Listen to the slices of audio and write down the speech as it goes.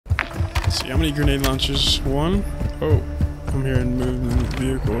Let's see, how many grenade launchers? One. Oh, I'm hearing movement in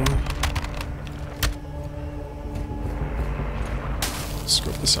the vehicle. Let's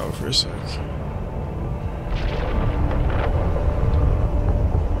scope this out for a sec.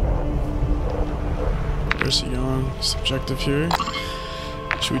 Where's he going? Subjective here.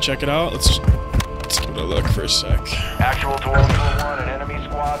 Should we check it out? Let's give it a look for a sec. Actual to Ultra One, an enemy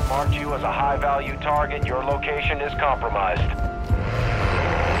squad marked you as a high-value target. Your location is compromised.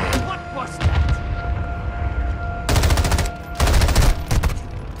 What was that?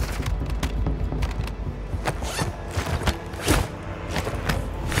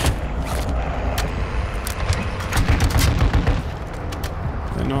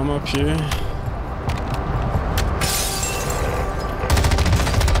 I know I'm up here.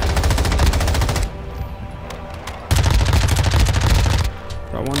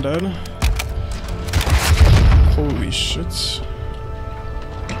 Got one dead. Holy shit.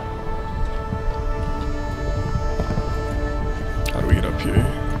 How do we get up here?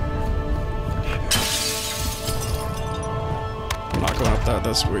 I'm not going up that,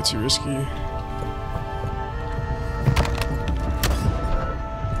 that's way too risky.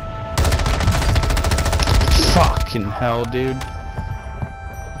 Fucking hell, dude.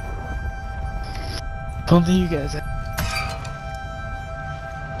 Don't think you guys.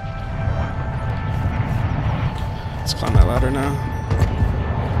 Let's climb that ladder now.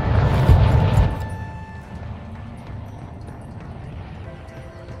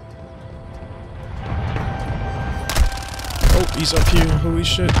 Oh, he's up here. Holy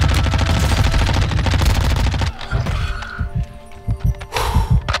shit.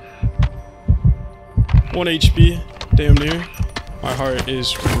 One HP. Damn near. My heart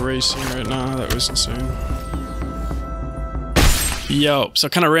is racing right now. That was insane. Yo, so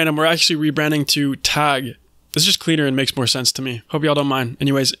kind of random. We're actually rebranding to Tag. This is just cleaner and makes more sense to me. Hope y'all don't mind.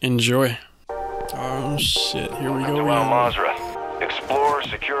 Anyways, enjoy. Oh shit, here we go To again. Al-Mazrah. Explore,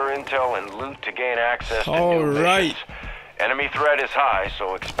 secure intel, and loot to gain access to new Alright. missions. Enemy threat is high,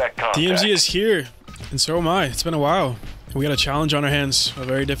 so expect contact. DMZ is here, and so am I. It's been a while. We got a challenge on our hands, a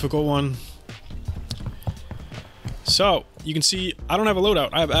very difficult one. So, you can see, I don't have a loadout.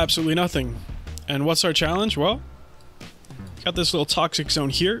 I have absolutely nothing. And what's our challenge? Well, got this little toxic zone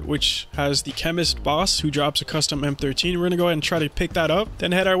here, which has the chemist boss who drops a custom M13. We're gonna go ahead and try to pick that up.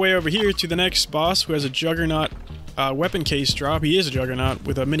 Then head our way over here to the next boss who has a juggernaut weapon case drop. He is a juggernaut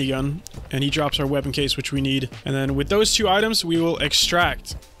with a minigun, and he drops our weapon case, which we need. And then with those two items, we will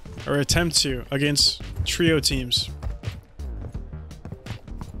extract, or attempt to, against trio teams.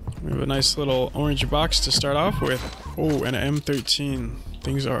 We have a nice little orange box to start off with. Oh, and an M13.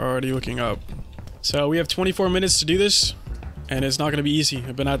 Things are already looking up. So we have 24 minutes to do this, and it's not going to be easy.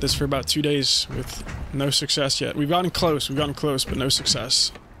 I've been at this for about 2 days with no success yet. We've gotten close, but no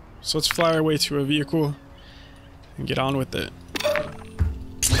success. So let's fly our way to a vehicle and get on with it.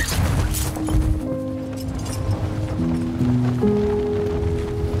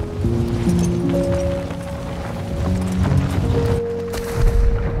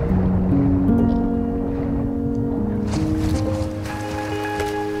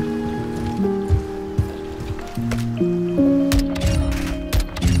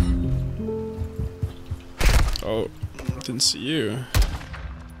 Oh, didn't see you.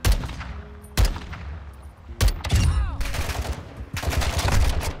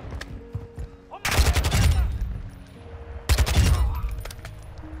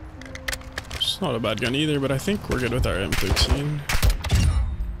 It's not a bad gun either, but I think we're good with our M13.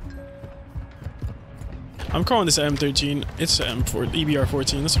 I'm calling this M13. It's a M4,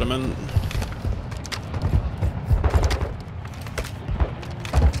 EBR-14. That's what I meant.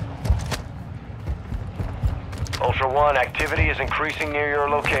 Ultra One, activity is increasing near your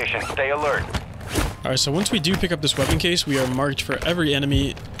location. Stay alert. Alright, so once we do pick up this weapon case, we are marked for every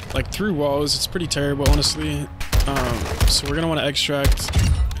enemy, like through walls. It's pretty terrible, honestly. So we're gonna want to extract,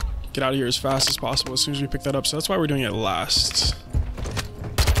 get out of here as fast as possible as soon as we pick that up. So that's why we're doing it last.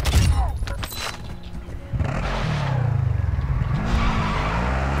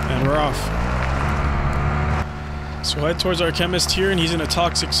 And we're off. So head towards our chemist here, and he's in a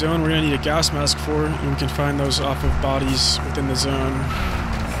toxic zone. We're gonna need a gas mask for, and we can find those off of bodies within the zone.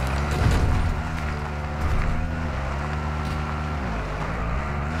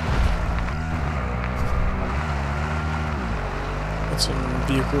 Got some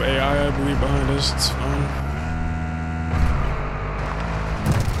vehicle AI, I believe, behind us. It's fine.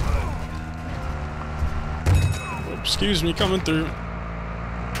 Oh, excuse me, coming through.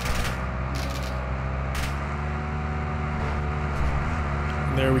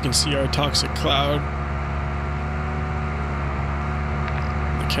 There we can see our toxic cloud.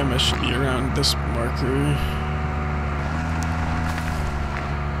 The chemist should be around this marker.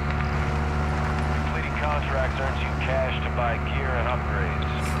 Completing contracts earns you cash to buy gear and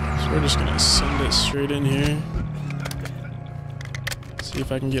upgrades. So we're just gonna send it straight in here. See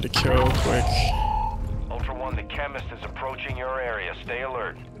if I can get a kill quick. Ultra One, the chemist is approaching your area. Stay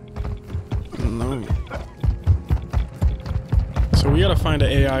alert. No. So we gotta find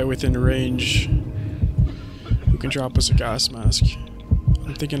an AI within range who can drop us a gas mask.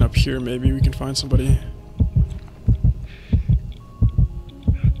 I'm thinking up here maybe we can find somebody.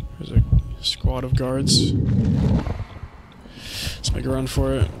 There's a squad of guards. Let's make a run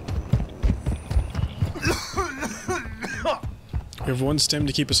for it. We have one stim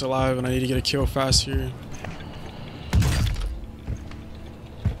to keep us alive and I need to get a kill fast here.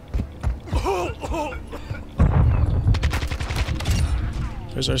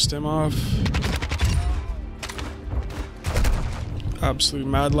 There's our stim off. Absolute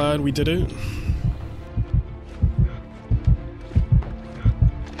mad lad, we did it.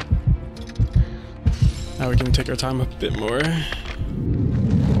 Now we can take our time a bit more.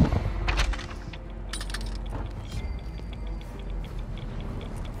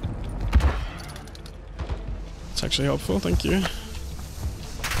 It's actually helpful, thank you.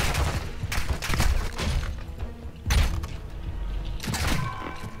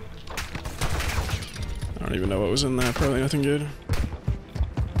 I don't even know what was in there, probably nothing good.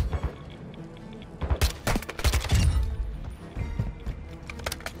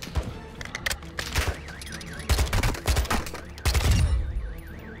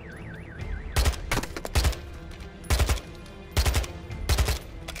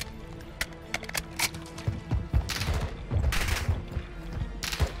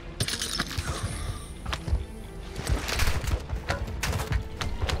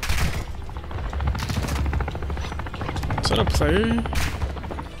 Is that a player?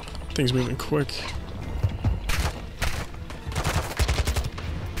 Thing's moving quick.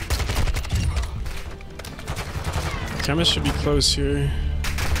 Chemist should be close here.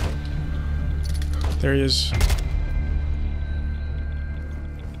 There he is.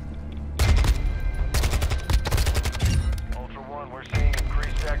 Ultra One, we're seeing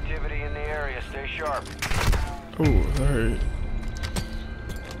increased activity in the area. Stay sharp. Oh, that hurt.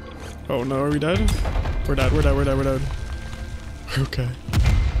 Oh no, are we dead? We're dead, we're dead, we're dead, we're dead. Okay.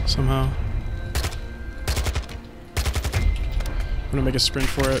 Somehow. I'm gonna make a sprint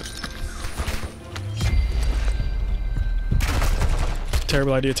for it.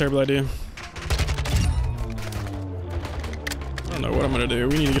 Terrible idea, terrible idea. I don't know what I'm gonna do.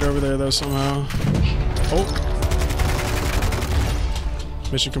 We need to get over there though somehow. Oh!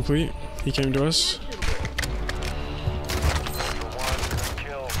 Mission complete. He came to us.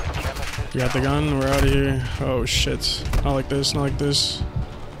 We got the gun, we're out of here. Oh shit. Not like this, not like this.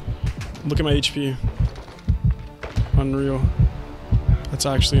 Look at my HP. Unreal. That's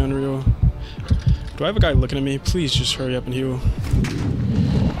actually unreal. Do I have a guy looking at me? Please just hurry up and heal.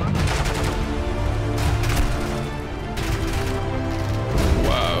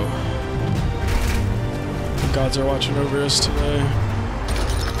 Wow. The gods are watching over us today.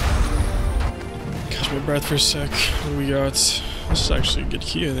 Catch my breath for a sec. What do we got? This is actually a good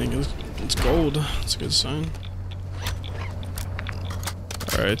key, I think. It's gold. That's a good sign.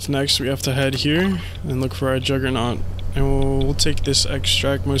 Alright, next we have to head here and look for our juggernaut. And we'll take this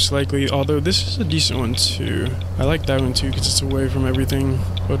extract most likely, although this is a decent one too. I like that one too because it's away from everything.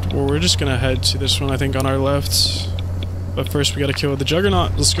 But we're just gonna head to this one, I think, on our left. But first we gotta kill the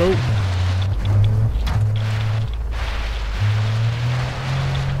juggernaut. Let's go.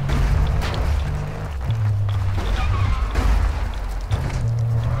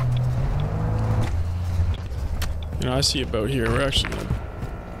 You know, I see a boat here. We're actually gonna...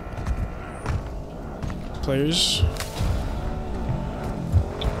 Players.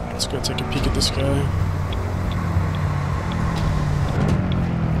 Let's go take a peek at this guy.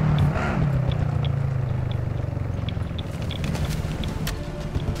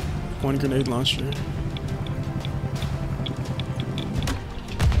 One grenade launcher.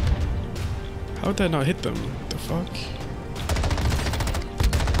 How would that not hit them? What the fuck?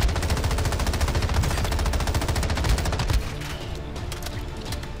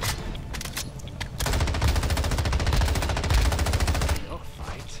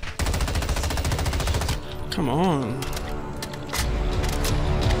 Come on.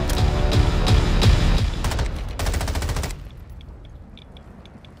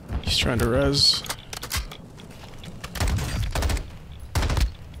 He's trying to res.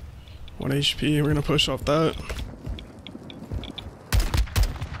 1 HP, we're gonna push off that.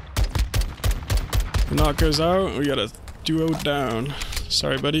 The knock goes out, we got a duo down.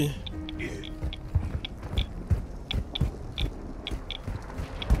 Sorry, buddy.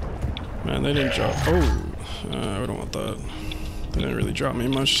 Man, they didn't drop. Oh, I don't want that. They didn't really drop me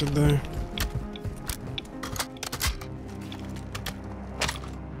much, did they?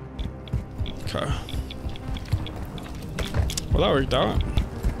 Okay. Well, that worked out.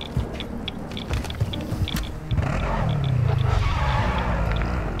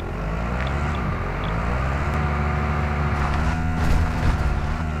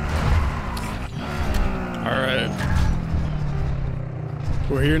 Alright.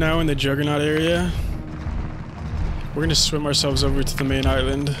 We're here now in the Juggernaut area. We're gonna swim ourselves over to the main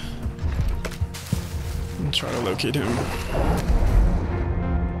island and try to locate him.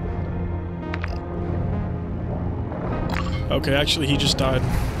 Okay, actually he just died.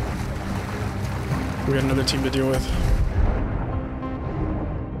 We got another team to deal with.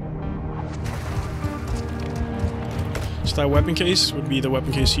 So that weapon case would be the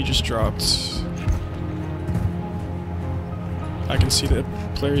weapon case he just dropped. I can see the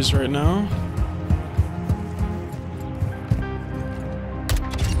players right now.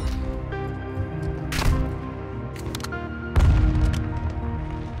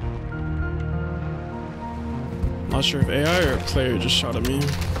 Not sure if AI or a player just shot at me.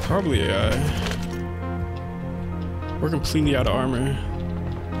 Probably AI. We're completely out of armor.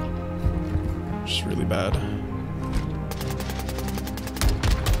 Just really bad.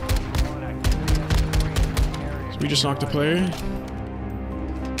 So we just knocked a player.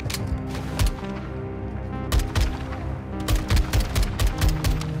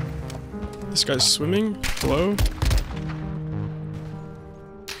 This guy's swimming. Hello?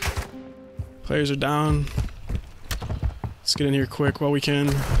 Players are down. Let's get in here quick while we can.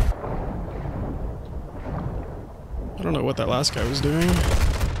 I don't know what that last guy was doing.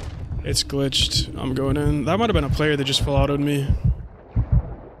 It's glitched. I'm going in. That might have been a player that just full autoed me.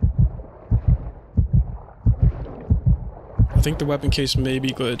 I think the weapon case may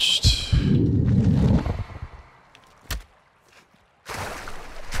be glitched.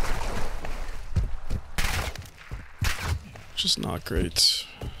 Just not great.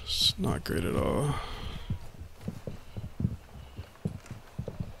 It's not great at all.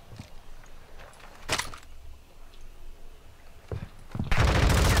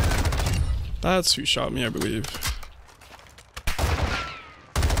 That's who shot me, I believe.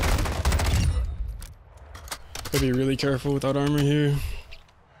 Gotta be really careful without armor here.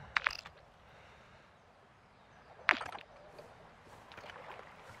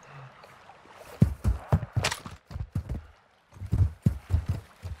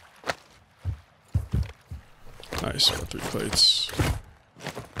 Nice, got 3 plates.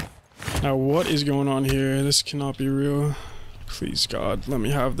 Now what is going on here? This cannot be real. Please, God, let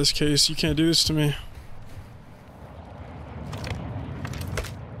me have this case. You can't do this to me.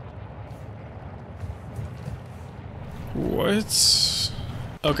 What?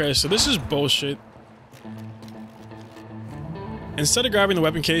 Okay, so this is bullshit. Instead of grabbing the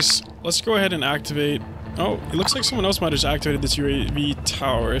weapon case, let's go ahead and activate... Oh, it looks like someone else might have just activated this UAV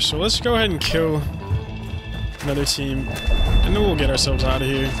tower. So let's go ahead and kill another team. And then we'll get ourselves out of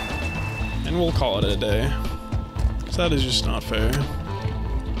here. And we'll call it a day. So that is just not fair. Ultra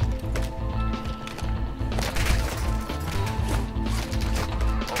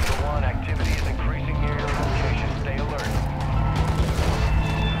One, activity is increasing near your location. Stay alert.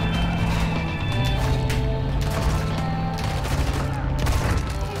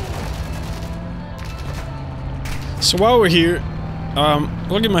 So while we're here,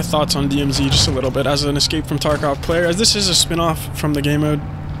 I'll give my thoughts on DMZ just a little bit as an Escape from Tarkov player, as this is a spin-off from the game mode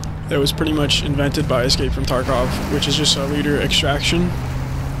that was pretty much invented by Escape from Tarkov, which is just a looter extraction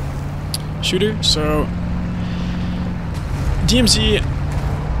shooter. So DMZ,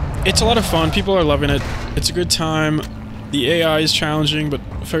 it's a lot of fun. People are loving it. It's a good time. The AI is challenging but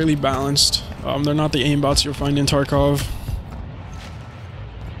fairly balanced. They're not the aimbots you'll find in Tarkov.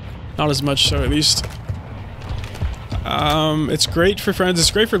 Not as much so, at least. It's great for friends.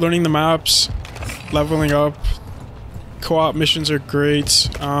 It's great for learning the maps, leveling up. Co-op missions are great.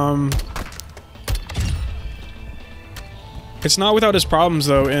 It's not without its problems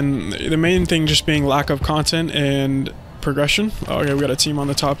though, and the main thing just being lack of content and progression. Oh, okay, we got a team on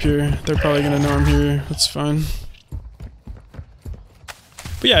the top here. They're probably gonna know I'm here. That's fine.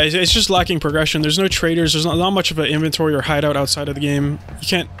 But yeah, it's just lacking progression. There's no traders. There's not much of an inventory or hideout outside of the game. You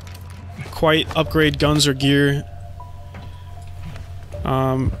can't quite upgrade guns or gear.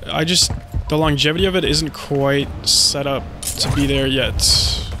 The longevity of it isn't quite set up to be there yet.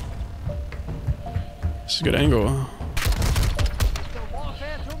 This is a good angle.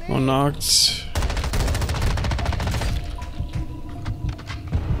 One knocked.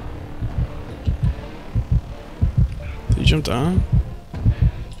 jump down.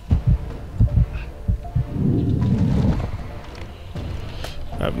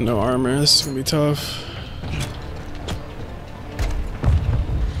 I have no armor. This is gonna be tough.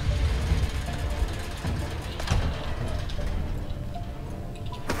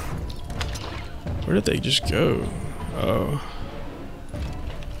 Where did they just go? Oh.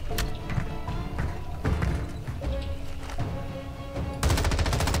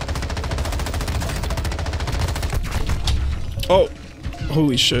 Oh,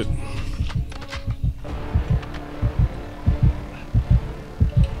 holy shit.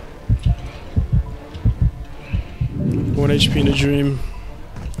 One HP in a dream.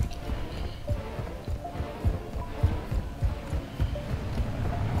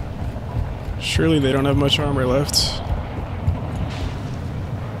 Surely they don't have much armor left.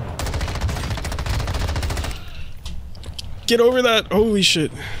 Get over that! Holy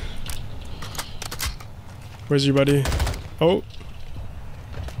shit. Where's your buddy? Oh.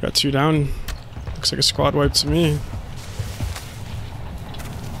 Got 2 down. Looks like a squad wipe to me.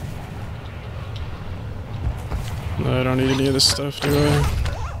 No, I don't need any of this stuff, do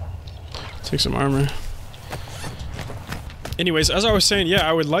I? Take some armor. Anyways, as I was saying, yeah,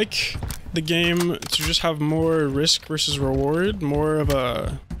 I would like the game to just have more risk versus reward, more of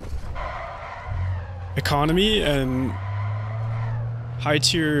a economy and high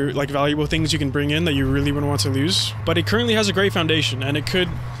tier, like, valuable things you can bring in that you really wouldn't want to lose. But it currently has a great foundation, and it could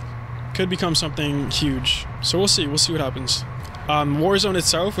become something huge. So we'll see what happens. Warzone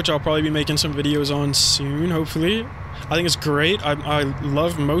itself, which I'll probably be making some videos on soon, hopefully. I think it's great. I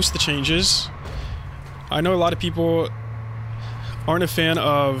love most of the changes. I know a lot of people aren't a fan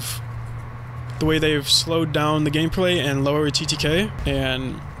of the way they've slowed down the gameplay and lowered TTK,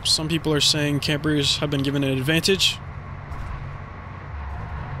 and some people are saying campers have been given an advantage.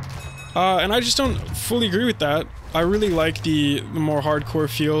 And I just don't fully agree with that. I really like the more hardcore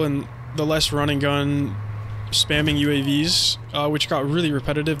feel and the less run and gun spamming UAVs, which got really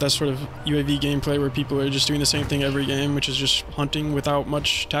repetitive. That sort of UAV gameplay where people are just doing the same thing every game, which is just hunting without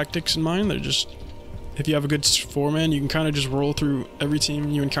much tactics in mind. They're just, if you have a good 4-man, you can kind of just roll through every team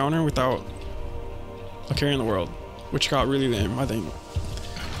you encounter without a care in the world, which got really lame, I think.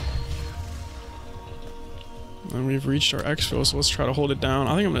 And we've reached our exfil, so let's try to hold it down.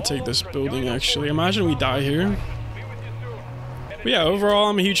 I think I'm gonna take this building, actually. Imagine we die here. But yeah, overall,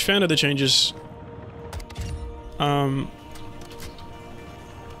 I'm a huge fan of the changes.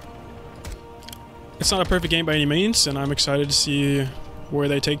 It's not a perfect game by any means, and I'm excited to see where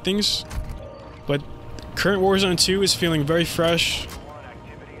they take things. But current Warzone 2 is feeling very fresh.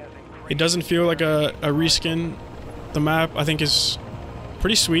 It doesn't feel like a reskin. The map, I think, is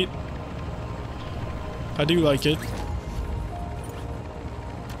pretty sweet. I do like it.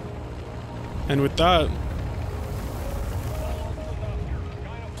 And with that...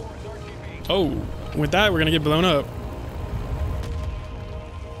 Oh, with that, we're gonna get blown up.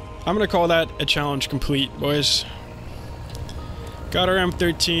 I'm gonna call that a challenge complete, boys. Got our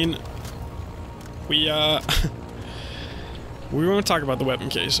M13. We won't talk about the weapon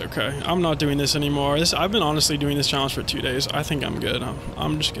case, okay? I'm not doing this anymore. I've been honestly doing this challenge for 2 days. I think I'm good.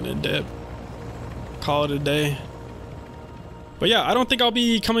 I'm just gonna dip. Call it a day. But yeah, I don't think I'll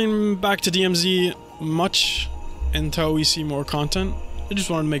be coming back to DMZ much until we see more content. I just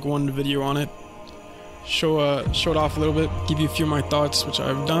wanted to make one video on it. Show it off a little bit, give you a few of my thoughts, which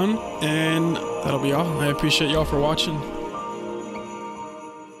I've done, and that'll be all. I appreciate y'all for watching.